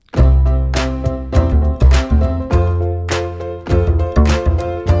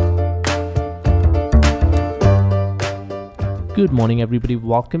Good morning, everybody.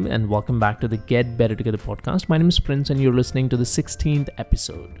 Welcome back to the Get Better Together podcast. My name is Prince, and you're listening to the 16th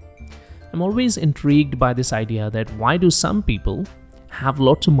episode. I'm always intrigued by this idea that why do some people have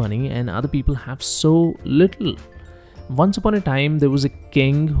lots of money and other people have so little? Once upon a time, there was a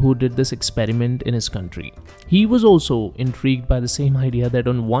king who did this experiment in his country. He was also intrigued by the same idea that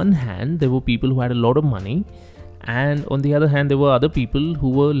on one hand, there were people who had a lot of money, and on the other hand, there were other people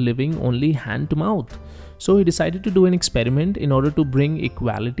who were living only hand to mouth. So he decided to do an experiment in order to bring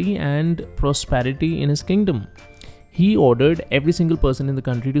equality and prosperity in his kingdom. He ordered every single person in the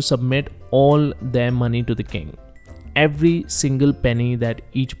country to submit all their money to the king. Every single penny that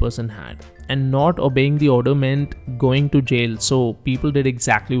each person had. And not obeying the order meant going to jail. So people did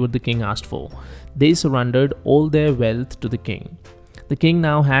exactly what the king asked for. They surrendered all their wealth to the king. The king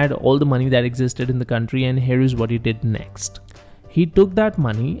now had all the money that existed in the country, and here is what he did next. He took that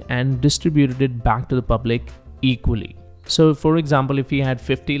money and distributed it back to the public equally. So for example, if he had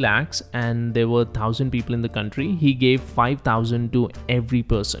 50 lakhs and there were 1,000 people in the country, he gave 5,000 to every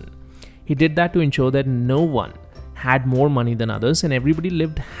person. He did that to ensure that no one had more money than others and everybody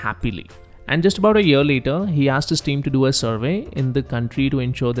lived happily. And just about a year later, he asked his team to do a survey in the country to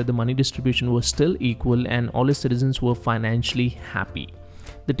ensure that the money distribution was still equal and all his citizens were financially happy.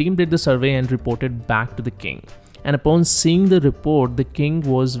 The team did the survey and reported back to the king. And upon seeing the report, the king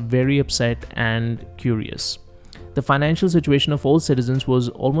was very upset and curious. The financial situation of all citizens was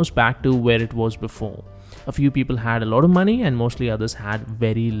almost back to where it was before. A few people had a lot of money and mostly others had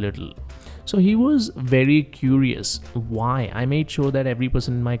very little. So he was very curious why. I made sure that every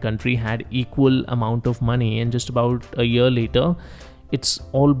person in my country had equal amount of money, and just about a year later, it's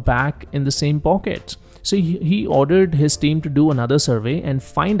all back in the same pockets. So he ordered his team to do another survey and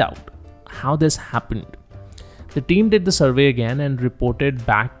find out how this happened. The team did the survey again and reported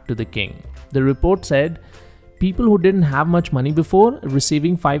back to the king. The report said people who didn't have much money before,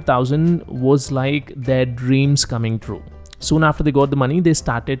 receiving 5,000 was like their dreams coming true. Soon after they got the money, they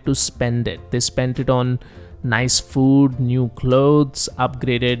started to spend it. They spent it on nice food, new clothes,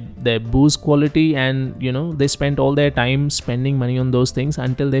 upgraded their booze quality, and they spent all their time spending money on those things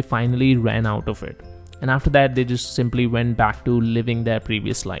until they finally ran out of it. And after that, they just simply went back to living their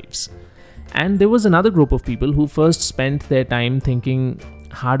previous lives. And there was another group of people who first spent their time thinking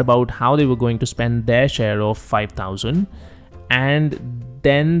hard about how they were going to spend their share of 5,000, and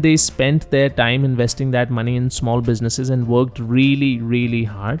then they spent their time investing that money in small businesses and worked really, really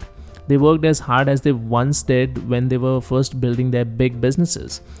hard. They worked as hard as they once did when they were first building their big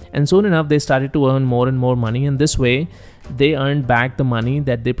businesses. And soon enough, they started to earn more and more money, and this way, they earned back the money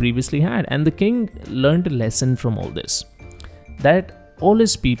that they previously had. And the king learned a lesson from all this, that all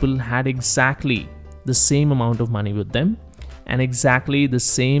his people had exactly the same amount of money with them and exactly the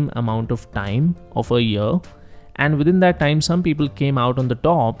same amount of time of a year. And within that time, some people came out on the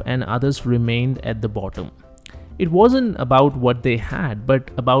top and others remained at the bottom. It wasn't about what they had, but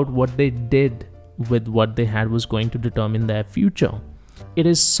about what they did with what they had was going to determine their future. It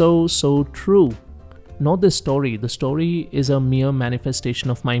is so true. Not the story. The story is a mere manifestation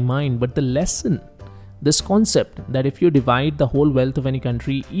of my mind, but the lesson, this concept that if you divide the whole wealth of any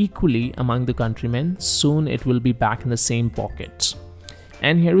country equally among the countrymen, soon it will be back in the same pockets.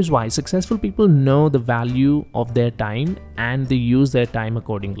 And here is why. Successful people know the value of their time and they use their time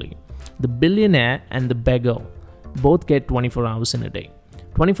accordingly. The billionaire and the beggar both get 24 hours in a day.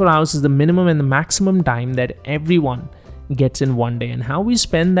 24 hours is the minimum and the maximum time that everyone gets in one day. And how we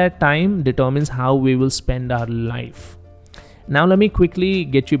spend that time determines how we will spend our life. Now let me quickly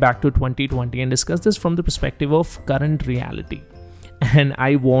get you back to 2020 and discuss this from the perspective of current reality. And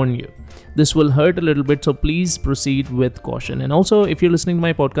I warn you, this will hurt a little bit, so please proceed with caution. And also, if you're listening to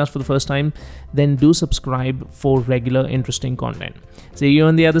my podcast for the first time, then do subscribe for regular interesting content. See you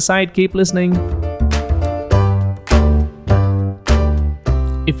on the other side. Keep listening.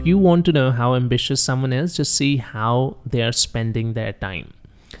 If you want to know how ambitious someone is, just see how they are spending their time.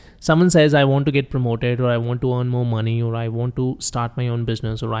 Someone says, I want to get promoted, or I want to earn more money, or I want to start my own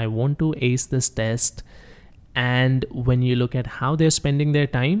business, or I want to ace this test. And when you look at how they're spending their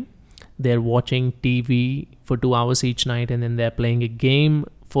time, they're watching TV for 2 hours each night, and then they're playing a game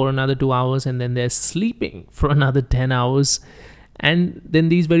for another 2 hours, and then they're sleeping for another 10 hours. And then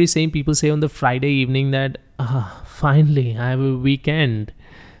these very same people say on the Friday evening that, finally, I have a weekend.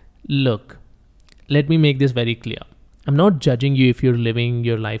 Look, let me make this very clear. I'm not judging you if you're living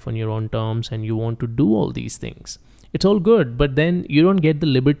your life on your own terms and you want to do all these things. It's all good, but then you don't get the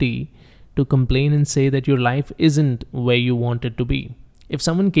liberty to complain and say that your life isn't where you want it to be. If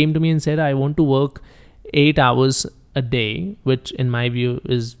someone came to me and said, I want to work 8 hours a day, which in my view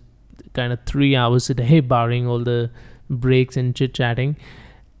is kind of 3 hours a day, barring all the breaks and chit-chatting,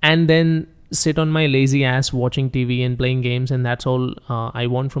 and then sit on my lazy ass watching TV and playing games, and that's all I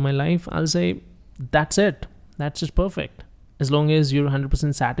want from my life, I'll say that's it. That's just perfect. As long as you're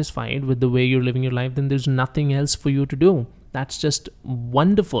 100% satisfied with the way you're living your life, then there's nothing else for you to do. That's just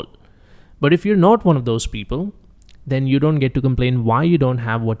wonderful. But if you're not one of those people, then you don't get to complain why you don't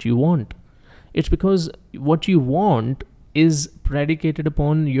have what you want. It's because what you want is predicated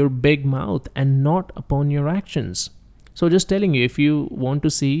upon your big mouth and not upon your actions. So just telling you, if you want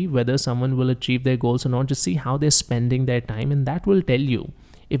to see whether someone will achieve their goals or not, just see how they're spending their time, and that will tell you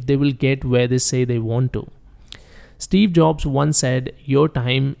if they will get where they say they want to. Steve Jobs once said, "Your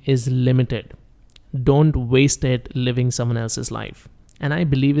time is limited. Don't waste it living someone else's life." And I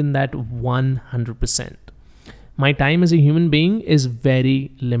believe in that 100%. My time as a human being is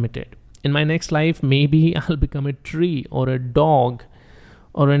very limited. In my next life, maybe I'll become a tree or a dog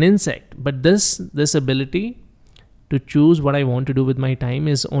or an insect. But this ability to choose what I want to do with my time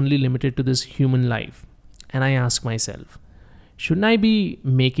is only limited to this human life. And I ask myself, shouldn't I be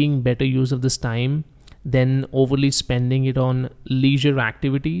making better use of this time than overly spending it on leisure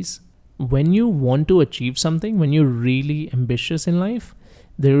activities? When you want to achieve something, when you're really ambitious in life,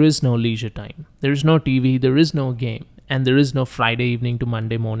 there is no leisure time. There is no TV, there is no game, and there is no Friday evening to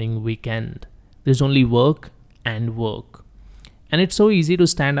Monday morning weekend. There's only work and work. And it's so easy to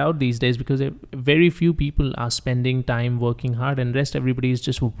stand out these days because very few people are spending time working hard, and rest everybody is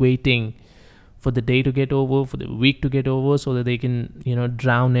just waiting for the day to get over, for the week to get over, so that they can,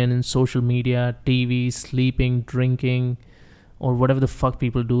 drown in social media, TV, sleeping, drinking, or whatever the fuck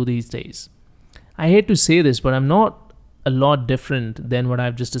people do these days. I hate to say this, but I'm not a lot different than what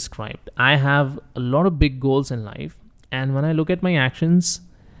I've just described. I have a lot of big goals in life, and when I look at my actions,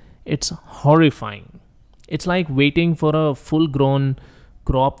 it's horrifying. It's like waiting for a full-grown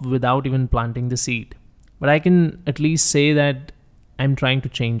crop without even planting the seed. But I can at least say that I'm trying to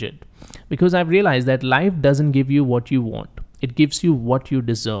change it, because I've realized that life doesn't give you what you want. It gives you what you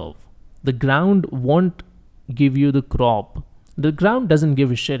deserve. The ground won't give you the crop. The ground doesn't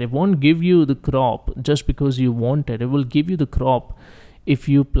give a shit. It won't give you the crop just because you want it. It will give you the crop if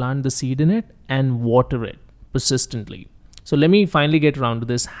you plant the seed in it and water it persistently. So let me finally get around to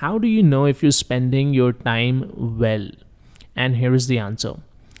this. How do you know if you're spending your time well? And here is the answer.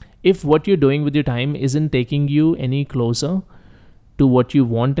 If what you're doing with your time isn't taking you any closer to what you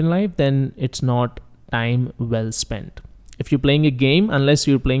want in life, then it's not time well spent. If you're playing a game, unless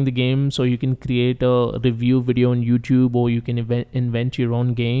you're playing the game so you can create a review video on YouTube, or you can invent your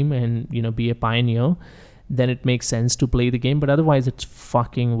own game and be a pioneer, then it makes sense to play the game. But otherwise, it's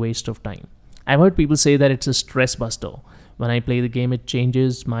fucking waste of time. I've heard people say that it's a stress buster. When I play the game, it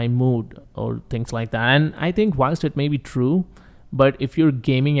changes my mood or things like that. And I think whilst it may be true, but if you're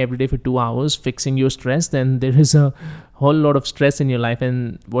gaming every day for 2 hours, fixing your stress, then there is a whole lot of stress in your life,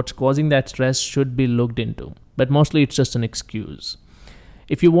 and what's causing that stress should be looked into. But mostly it's just an excuse.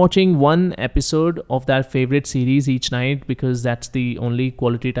 If you're watching one episode of that favorite series each night because that's the only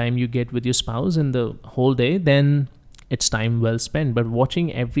quality time you get with your spouse in the whole day, then it's time well spent. But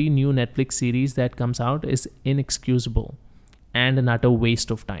watching every new Netflix series that comes out is inexcusable and an utter waste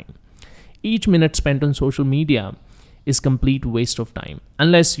of time. Each minute spent on social media is complete waste of time,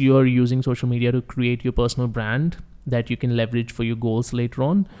 unless you're using social media to create your personal brand that you can leverage for your goals later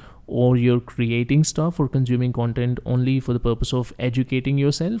on, or you're creating stuff or consuming content only for the purpose of educating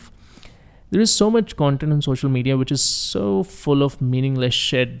yourself. There is so much content on social media which is so full of meaningless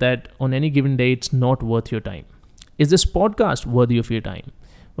shit that on any given day it's not worth your time. Is this podcast worthy of your time?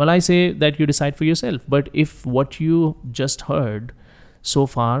 Well, I say that you decide for yourself. But if what you just heard so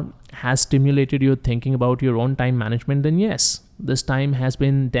far has stimulated your thinking about your own time management, then yes, this time has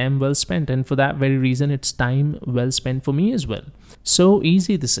been damn well spent. And for that very reason, it's time well spent for me as well. So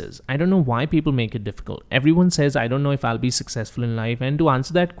easy this is. I don't know why people make it difficult. Everyone says, I don't know if I'll be successful in life. And to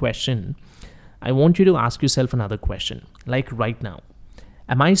answer that question, I want you to ask yourself another question. Like right now,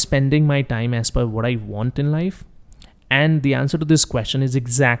 am I spending my time as per what I want in life? And the answer to this question is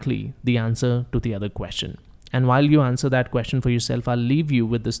exactly the answer to the other question. And while you answer that question for yourself, I'll leave you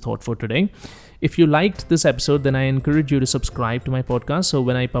with this thought for today. If you liked this episode, then I encourage you to subscribe to my podcast, so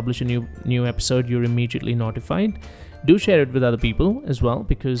when I publish a new episode, you're immediately notified. Do share it with other people as well,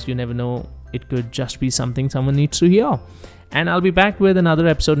 because you never know, it could just be something someone needs to hear. And I'll be back with another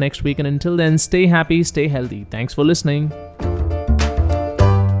episode next week. And until then, stay happy, stay healthy. Thanks for listening.